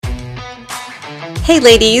Hey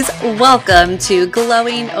ladies, welcome to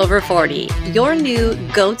Glowing Over 40, your new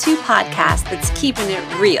go-to podcast that's keeping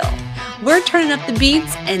it real. We're turning up the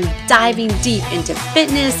beats and diving deep into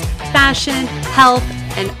fitness, fashion, health,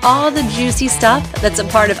 and all the juicy stuff that's a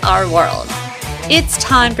part of our world. It's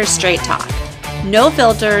time for straight talk. No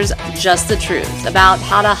filters, just the truth about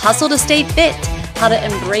how to hustle to stay fit, how to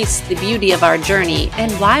embrace the beauty of our journey,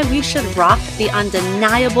 and why we should rock the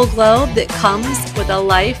undeniable glow that comes with a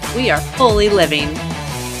life we are fully living.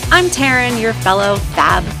 I'm Taryn, your fellow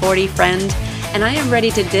Fab 40 friend, and I am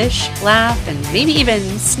ready to dish, laugh, and maybe even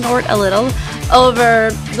snort a little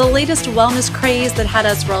over the latest wellness craze that had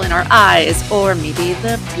us rolling our eyes, or maybe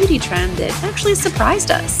the beauty trend that actually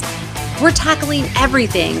surprised us. We're tackling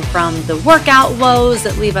everything from the workout woes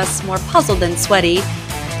that leave us more puzzled than sweaty,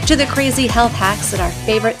 to the crazy health hacks that our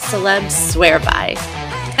favorite celebs swear by.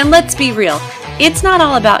 And let's be real, it's not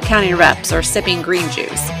all about counting reps or sipping green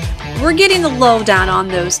juice. We're getting the lowdown on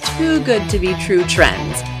those too good to be true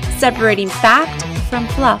trends, separating fact from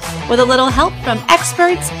fluff with a little help from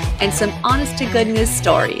experts and some honest to goodness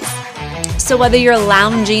stories. So whether you're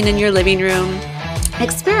lounging in your living room,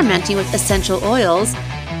 experimenting with essential oils,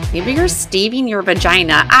 maybe you're staving your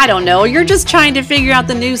vagina, I don't know, you're just trying to figure out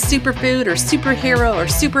the new superfood or superhero or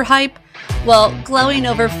super hype, well, Glowing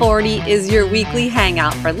Over 40 is your weekly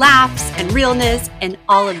hangout for laughs and realness and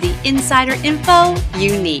all of the insider info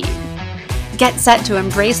you need. Get set to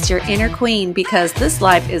embrace your inner queen because this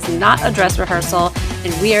life is not a dress rehearsal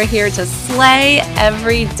and we are here to slay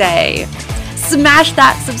every day. Smash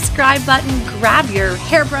that subscribe button, grab your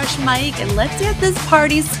hairbrush mic, and let's get this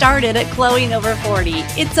party started at Glowing Over 40.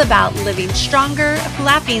 It's about living stronger,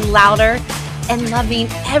 laughing louder, and loving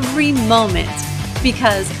every moment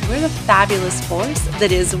because we're the fabulous force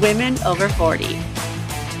that is women over 40.